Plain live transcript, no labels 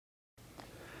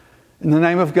In the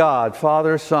name of God,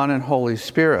 Father, Son, and Holy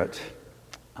Spirit.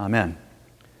 Amen.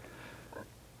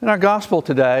 In our gospel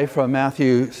today from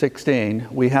Matthew 16,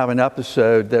 we have an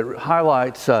episode that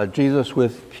highlights Jesus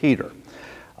with Peter.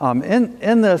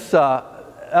 In this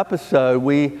episode,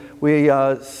 we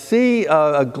see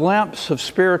a glimpse of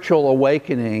spiritual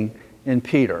awakening in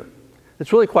Peter.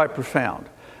 It's really quite profound.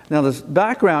 Now, this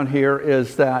background here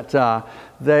is that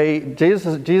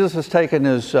Jesus has taken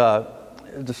his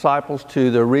disciples to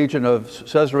the region of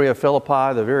Caesarea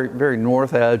Philippi, the very, very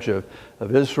north edge of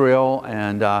Israel,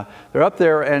 and they're up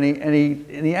there, and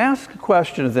he asks a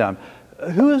question of them: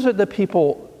 who is it that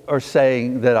people are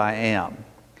saying that I am?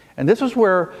 And this is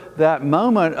where that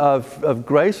moment of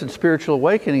grace and spiritual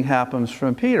awakening happens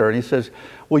from Peter. And he says,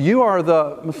 well, you are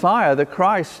the Messiah, the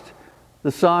Christ,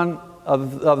 the Son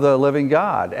of the living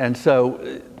God. And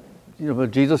so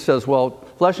Jesus says, well,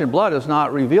 flesh and blood has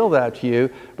not revealed that to you.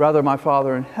 Rather, my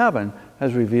Father in heaven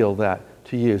has revealed that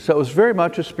to you. So it was very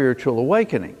much a spiritual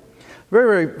awakening.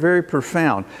 Very, very, very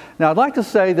profound. Now, I'd like to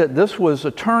say that this was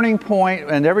a turning point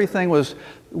and everything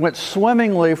went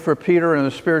swimmingly for Peter in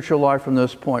his spiritual life from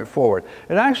this point forward.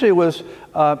 It actually was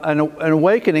an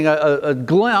awakening, a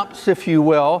glimpse, if you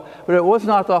will, but it was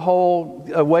not the whole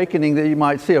awakening that you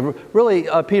might see. Really,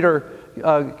 Peter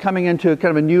coming into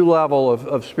kind of a new level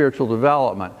of spiritual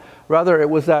development. Rather, it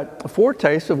was that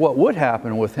foretaste of what would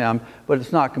happen with him, but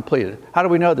it's not completed. How do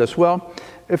we know this? Well,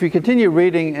 if you continue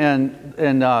reading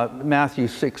in Matthew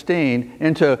 16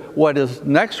 into what is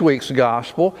next week's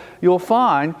gospel, you'll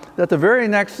find that the very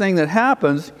next thing that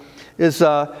happens is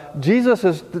Jesus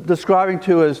is describing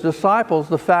to his disciples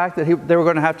the fact that they were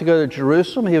going to have to go to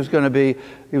Jerusalem. He was going to be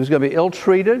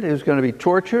ill-treated. He was going to be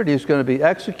tortured. He was going to be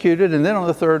executed, and then on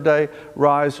the third day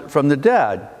rise from the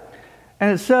dead.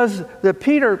 And it says that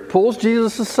Peter pulls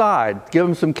Jesus aside, give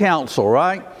him some counsel,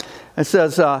 right? It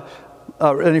says,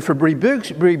 and he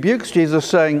rebukes Jesus,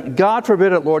 saying, God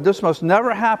forbid it, Lord, this must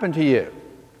never happen to you.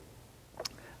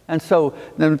 And so,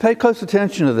 then pay close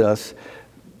attention to this.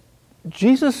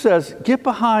 Jesus says, get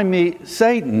behind me,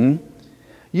 Satan.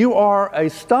 You are a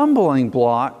stumbling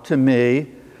block to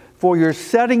me, for you're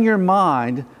setting your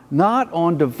mind not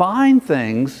on divine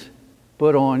things,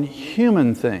 but on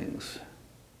human things.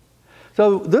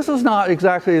 So this is not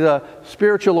exactly the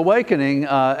spiritual awakening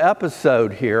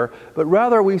episode here, but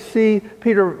rather we see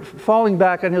Peter falling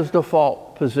back in his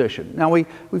default position. Now we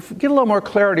get a little more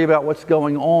clarity about what's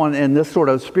going on in this sort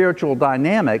of spiritual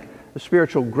dynamic, the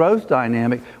spiritual growth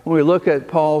dynamic, when we look at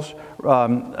Paul's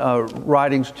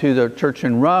writings to the church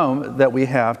in Rome that we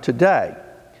have today.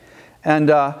 And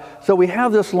so we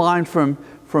have this line from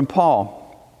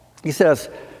Paul. He says,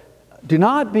 do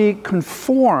not be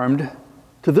conformed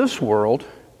to this world,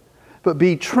 but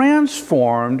be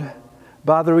transformed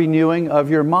by the renewing of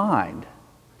your mind.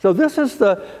 So this is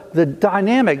the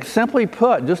dynamic, simply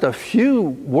put, just a few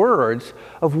words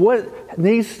of what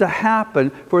needs to happen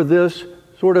for this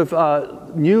sort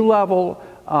of new level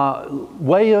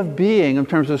way of being in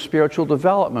terms of spiritual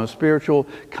development, spiritual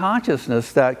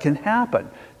consciousness that can happen,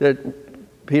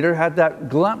 that Peter had that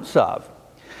glimpse of.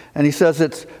 And he says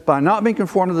it's by not being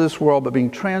conformed to this world, but being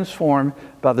transformed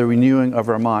by the renewing of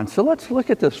our minds. So let's look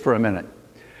at this for a minute.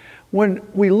 When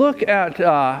we look at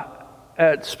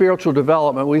spiritual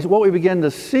development, what we begin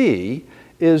to see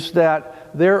is that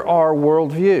there are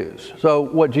worldviews. So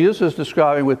what Jesus is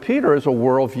describing with Peter is a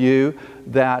worldview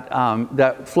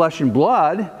that flesh and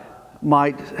blood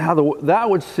that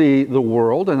would see the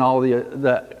world and all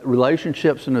the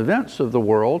relationships and events of the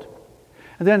world.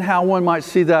 And then how one might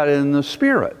see that in the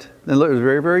spirit. And it was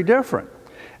very, very different.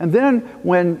 And then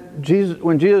when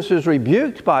Jesus is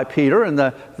rebuked by Peter in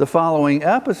the following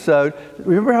episode,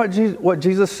 remember what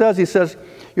Jesus says? He says,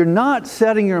 you're not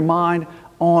setting your mind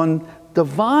on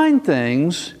divine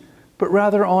things, but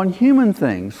rather on human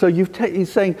things. So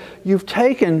he's saying you've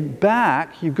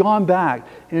gone back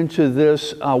into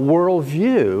this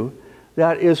worldview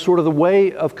that is sort of the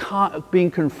way of being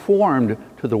conformed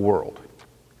to the world.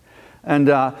 And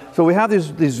so we have these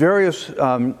various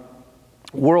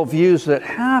worldviews that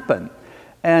happen.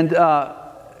 And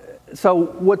so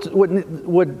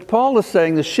what Paul is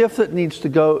saying, the shift that needs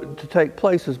to take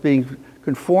place is being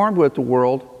conformed with the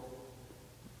world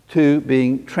to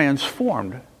being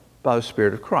transformed by the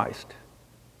Spirit of Christ.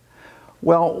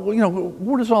 Well,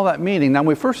 what does all that mean? Now, when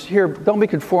we first hear, don't be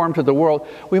conformed to the world,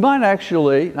 we might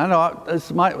actually, I know it's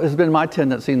been my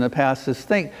tendency in the past, is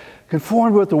think,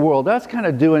 conformed with the world, that's kind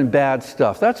of doing bad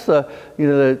stuff. That's the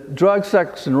drug,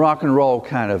 sex, and rock and roll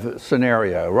kind of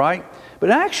scenario, right? But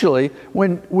actually,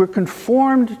 when we're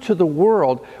conformed to the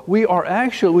world, we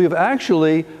have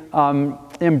actually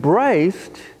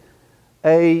embraced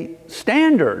a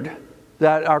standard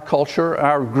that our culture,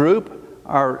 our group,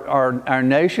 our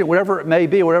nation, whatever it may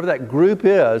be, whatever that group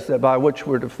is that by which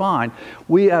we're defined,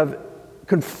 we have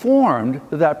conformed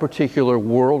to that particular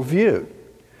worldview,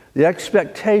 the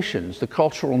expectations, the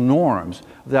cultural norms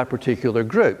of that particular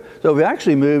group. So we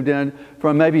actually moved in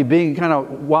from maybe being kind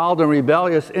of wild and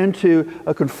rebellious into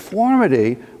a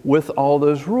conformity with all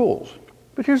those rules.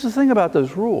 But here's the thing about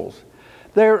those rules.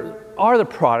 They are the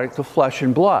product of flesh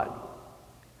and blood.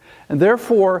 And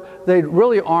therefore, they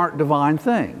really aren't divine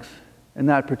things in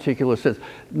that particular sense.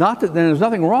 Not that there's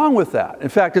nothing wrong with that. In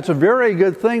fact, it's a very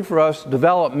good thing for us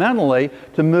developmentally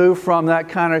to move from that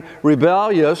kind of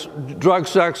rebellious drug,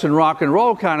 sex, and rock and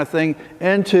roll kind of thing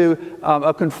into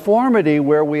a conformity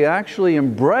where we actually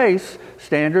embrace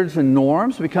standards and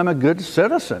norms, become a good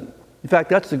citizen. In fact,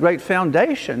 that's the great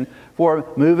foundation for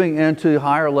moving into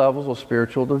higher levels of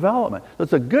spiritual development. So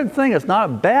it's a good thing. It's not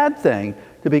a bad thing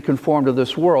to be conformed to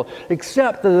this world,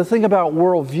 except that the thing about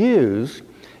worldviews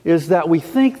is that we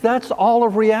think that's all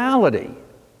of reality.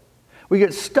 We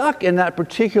get stuck in that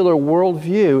particular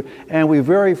worldview, and we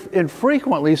very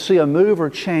infrequently see a move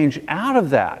or change out of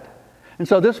that. And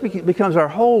so this becomes our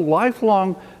whole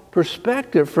lifelong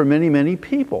perspective for many, many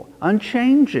people,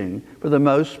 unchanging for the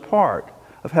most part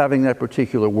of having that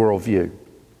particular worldview.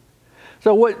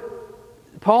 So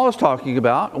what Paul is talking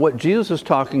about, what Jesus is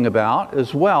talking about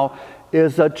as well,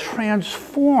 is a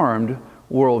transformed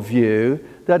worldview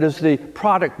that is the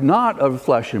product not of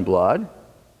flesh and blood,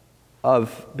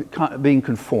 of being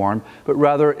conformed, but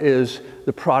rather is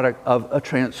the product of a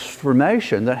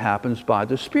transformation that happens by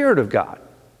the Spirit of God.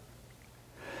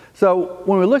 So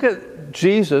when we look at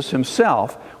Jesus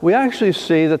himself, we actually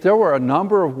see that there were a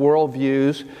number of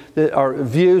worldviews that are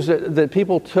views that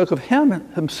people took of him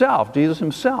himself, Jesus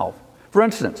himself. For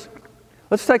instance,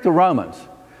 let's take the Romans.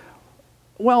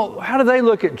 Well, how do they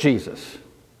look at Jesus?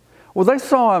 Well, they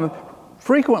saw him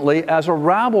frequently as a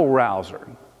rabble-rouser.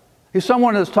 He's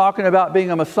someone that's talking about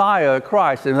being a Messiah, a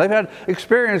Christ, and they've had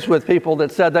experience with people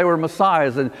that said they were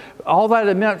Messiahs, and all that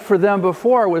it meant for them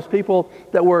before was people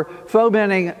that were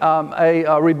fomenting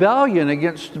a rebellion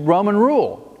against Roman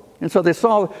rule. And so they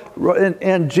saw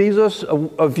in Jesus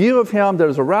a view of him that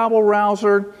is a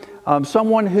rabble-rouser,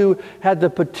 someone who had the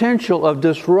potential of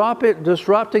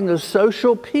disrupting the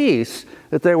social peace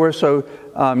that they were so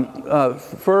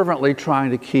fervently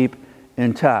trying to keep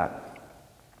intact.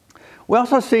 We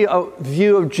also see a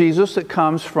view of Jesus that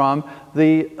comes from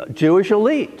the Jewish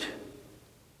elite.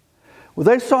 Well,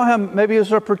 they saw him maybe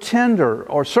as a pretender,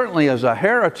 or certainly as a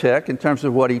heretic in terms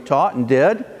of what he taught and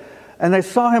did, and they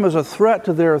saw him as a threat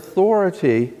to their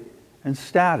authority and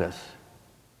status.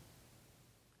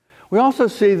 We also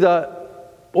see the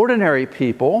ordinary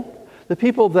people, the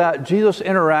people that Jesus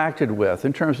interacted with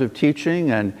in terms of teaching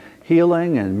and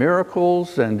healing and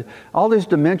miracles and all these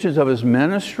dimensions of his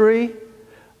ministry,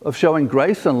 of showing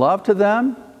grace and love to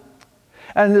them.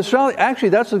 And actually,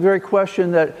 that's the very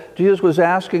question that Jesus was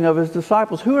asking of his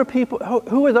disciples. Who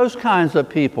are those kinds of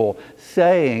people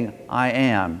saying, I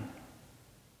am?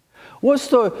 What's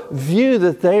the view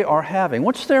that they are having?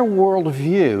 What's their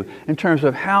worldview in terms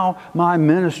of how my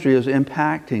ministry is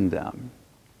impacting them?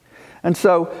 And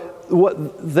so what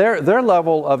their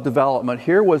level of development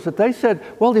here was that they said,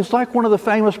 well, he's like one of the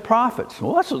famous prophets.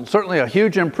 Well, that's certainly a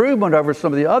huge improvement over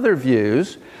some of the other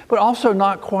views, but also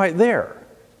not quite there.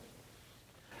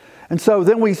 And so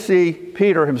then we see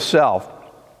Peter himself.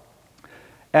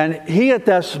 And he, at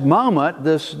this moment,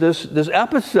 this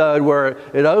episode where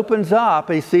it opens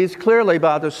up, he sees clearly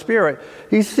by the Spirit,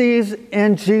 he sees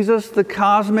in Jesus the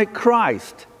cosmic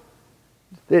Christ.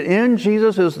 That in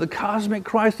Jesus is the cosmic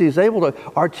Christ. He's able to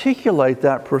articulate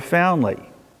that profoundly.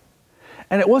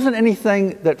 And it wasn't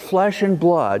anything that flesh and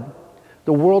blood,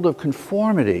 the world of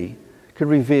conformity, could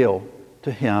reveal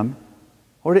to him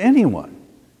or to anyone.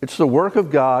 It's the work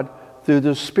of God through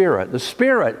the Spirit. The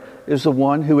Spirit is the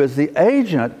one who is the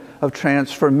agent of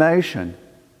transformation.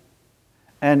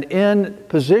 And in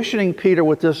positioning Peter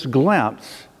with this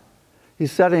glimpse, the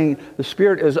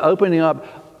Spirit is opening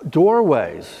up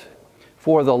doorways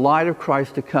for the light of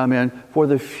Christ to come in, for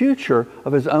the future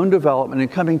of his own development and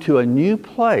coming to a new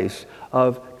place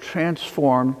of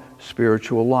transformed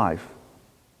spiritual life.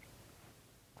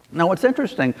 Now, what's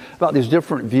interesting about these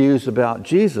different views about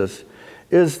Jesus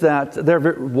is that they're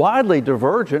widely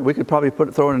divergent. We could probably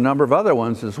throw in a number of other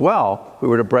ones as well if we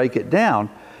were to break it down.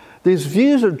 These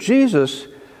views of Jesus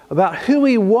about who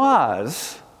he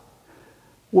was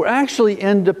were actually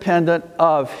independent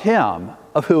of him,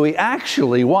 of who he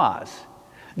actually was.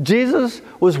 Jesus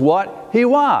was what he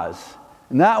was,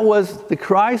 and that was the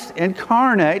Christ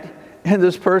incarnate in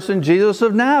this person, Jesus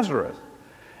of Nazareth.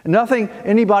 Nothing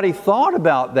anybody thought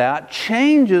about that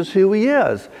changes who he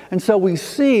is. And so we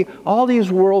see all these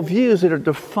worldviews that are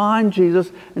define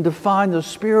Jesus and define the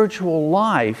spiritual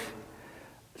life.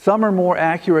 Some are more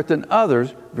accurate than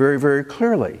others very, very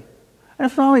clearly. And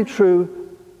it's not only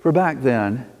true for back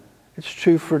then, it's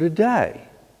true for today.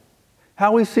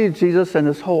 How we see Jesus and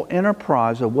this whole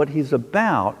enterprise of what he's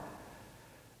about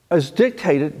is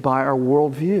dictated by our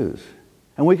worldviews.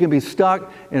 And we can be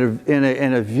stuck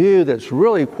in a view that's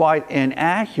really quite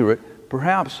inaccurate,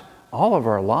 perhaps all of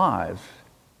our lives,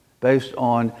 based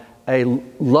on a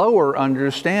lower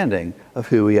understanding of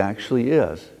who he actually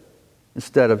is,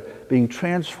 instead of being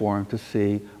transformed to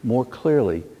see more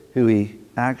clearly who he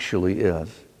actually is.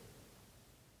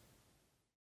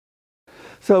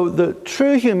 So the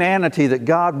true humanity that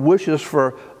God wishes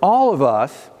for all of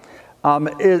us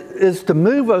is to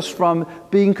move us from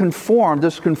being conformed,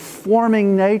 this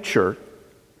conforming nature,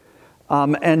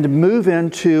 and move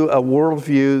into a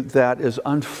worldview that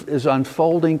is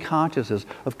unfolding consciousness,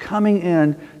 of coming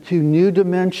in to new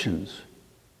dimensions,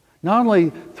 not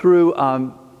only through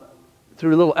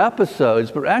little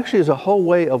episodes, but actually as a whole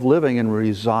way of living and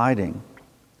residing.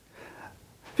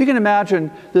 If you can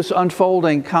imagine this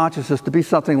unfolding consciousness to be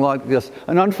something like this,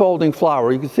 an unfolding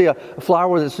flower. You can see a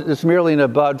flower that's merely in a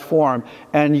bud form,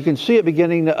 and you can see it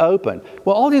beginning to open.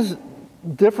 Well, all these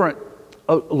different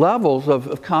levels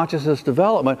of consciousness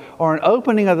development are an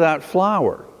opening of that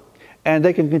flower. And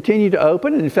they can continue to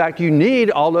open. And in fact, you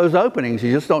need all those openings.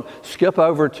 You just don't skip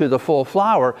over to the full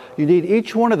flower. You need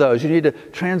each one of those. You need to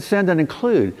transcend and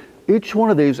include each one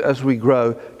of these as we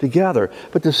grow together.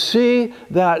 But to see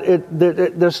that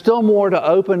there's still more to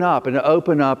open up and to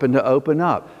open up and to open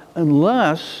up,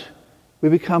 unless we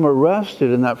become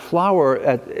arrested and that flower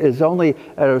is only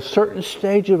at a certain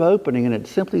stage of opening and it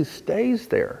simply stays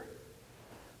there.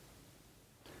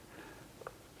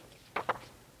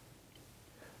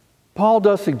 Paul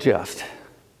does suggest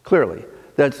clearly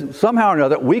that somehow or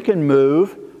another we can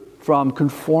move from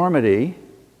conformity.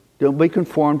 Don't be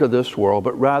conformed to this world,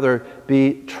 but rather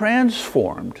be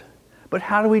transformed. But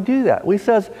how do we do that? He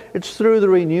says it's through the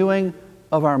renewing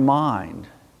of our mind.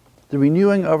 The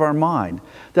renewing of our mind.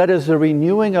 That is the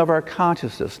renewing of our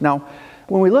consciousness. Now,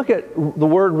 when we look at the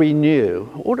word renew,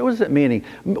 what is it meaning?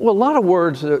 Well, a lot of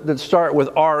words that start with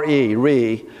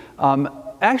re,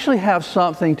 actually have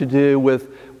something to do with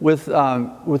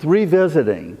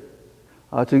revisiting,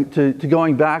 to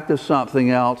going back to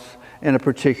something else in a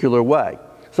particular way.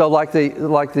 So like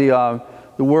the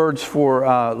words for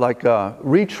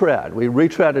retread. We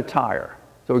retread a tire.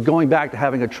 So we're going back to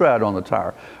having a tread on the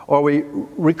tire. Or we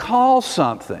recall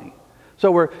something.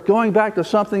 So we're going back to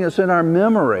something that's in our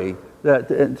memory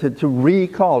to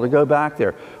recall, to go back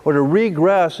there. Or to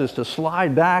regress is to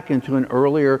slide back into an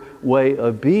earlier way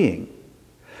of being.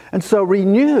 And so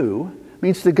renew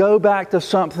means to go back to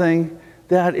something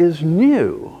that is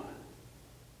new.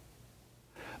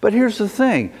 But here's the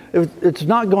thing. It's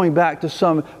not going back to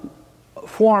some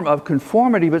form of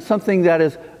conformity, but something that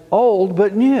is old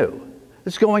but new.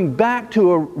 It's going back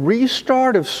to a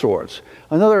restart of sorts,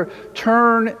 another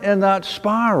turn in that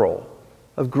spiral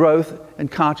of growth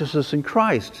and consciousness in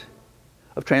Christ,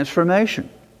 of transformation.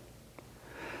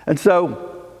 And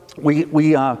so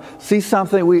we see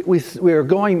something, we're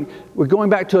going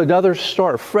back to another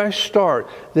start, a fresh start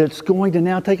that's going to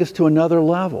now take us to another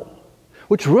level.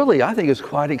 Which really, I think, is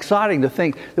quite exciting to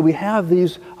think that we have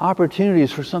these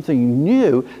opportunities for something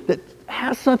new that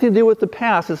has something to do with the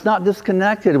past. It's not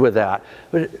disconnected with that,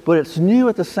 but it's new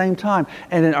at the same time.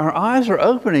 And then our eyes are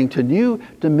opening to new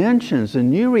dimensions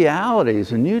and new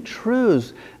realities and new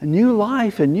truths and new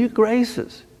life and new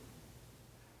graces,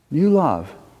 new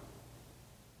love.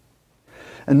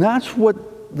 And that's what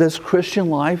this Christian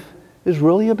life is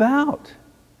really about.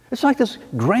 It's like this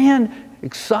grand,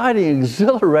 exciting,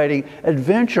 exhilarating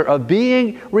adventure of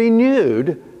being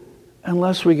renewed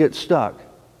unless we get stuck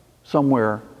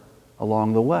somewhere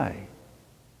along the way.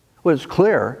 Well, it's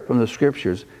clear from the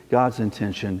Scriptures, God's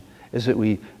intention is that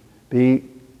we be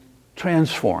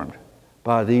transformed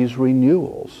by these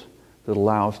renewals that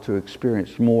allow us to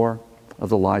experience more of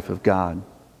the life of God.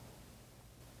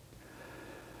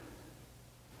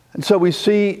 And so we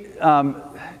see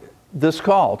this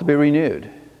call to be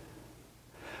renewed.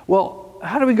 Well,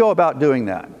 how do we go about doing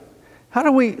that? How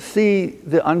do we see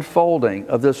the unfolding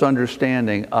of this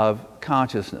understanding of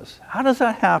consciousness? How does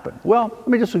that happen? Well, let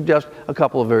me just suggest a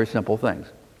couple of very simple things.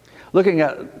 Looking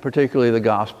at particularly the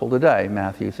gospel today,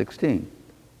 Matthew 16.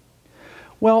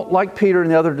 Well, like Peter and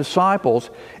the other disciples,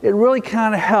 it really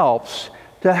kind of helps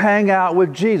to hang out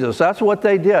with Jesus. That's what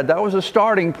they did. That was a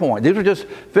starting point. These were just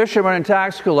fishermen and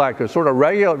tax collectors, sort of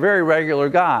regular, very regular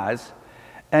guys.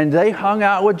 And they hung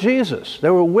out with Jesus. They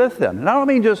were with him. And I don't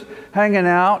mean just hanging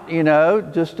out,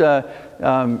 just having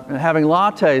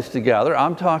lattes together.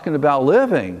 I'm talking about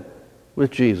living with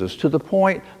Jesus to the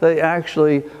point they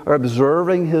actually are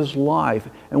observing his life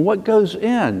and what goes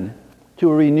in to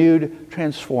a renewed,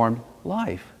 transformed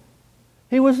life.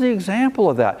 He was the example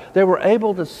of that. They were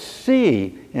able to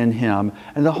see in him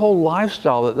and the whole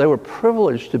lifestyle that they were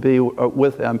privileged to be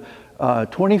with him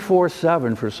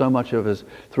 24/7 for so much of his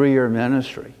 3-year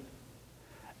ministry.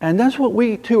 And that's what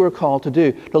we too are called to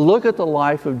do, to look at the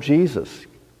life of Jesus,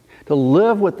 to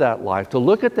live with that life, to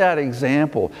look at that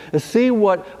example, to see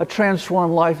what a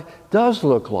transformed life does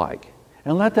look like,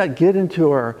 and let that get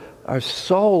into our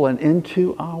soul and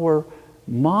into our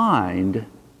mind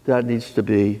that needs to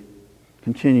be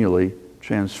continually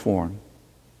transformed.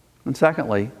 And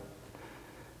secondly,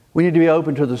 we need to be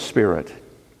open to the Spirit.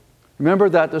 Remember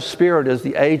that the Spirit is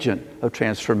the agent of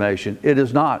transformation. It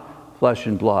is not flesh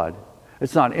and blood.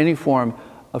 It's not any form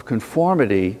of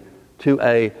conformity to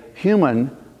a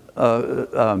human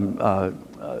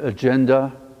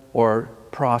agenda or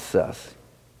process.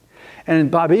 And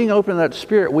by being open to that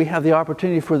Spirit, we have the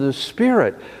opportunity for the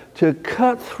Spirit to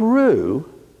cut through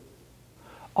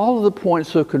all of the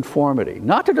points of conformity.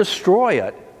 Not to destroy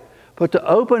it, but to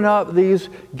open up these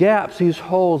gaps, these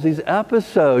holes, these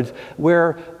episodes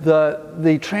where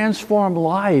the transformed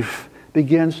life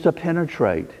begins to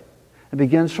penetrate. It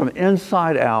begins from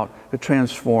inside out to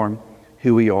transform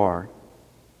who we are.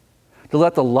 To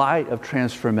let the light of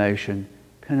transformation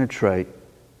penetrate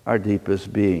our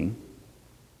deepest being.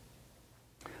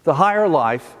 The higher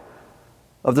life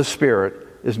of the Spirit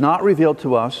is not revealed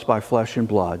to us by flesh and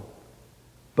blood,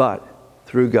 but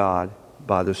through God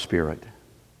by the Spirit.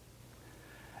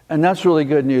 And that's really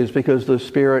good news because the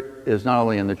Spirit is not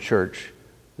only in the church,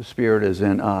 the Spirit is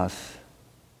in us.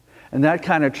 And that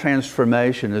kind of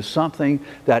transformation is something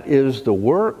that is the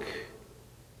work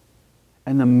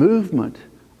and the movement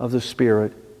of the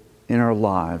Spirit in our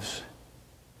lives.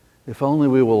 If only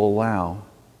we will allow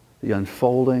the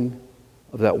unfolding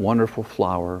of that wonderful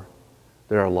flower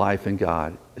that our life in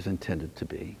God is intended to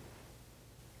be.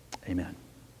 Amen.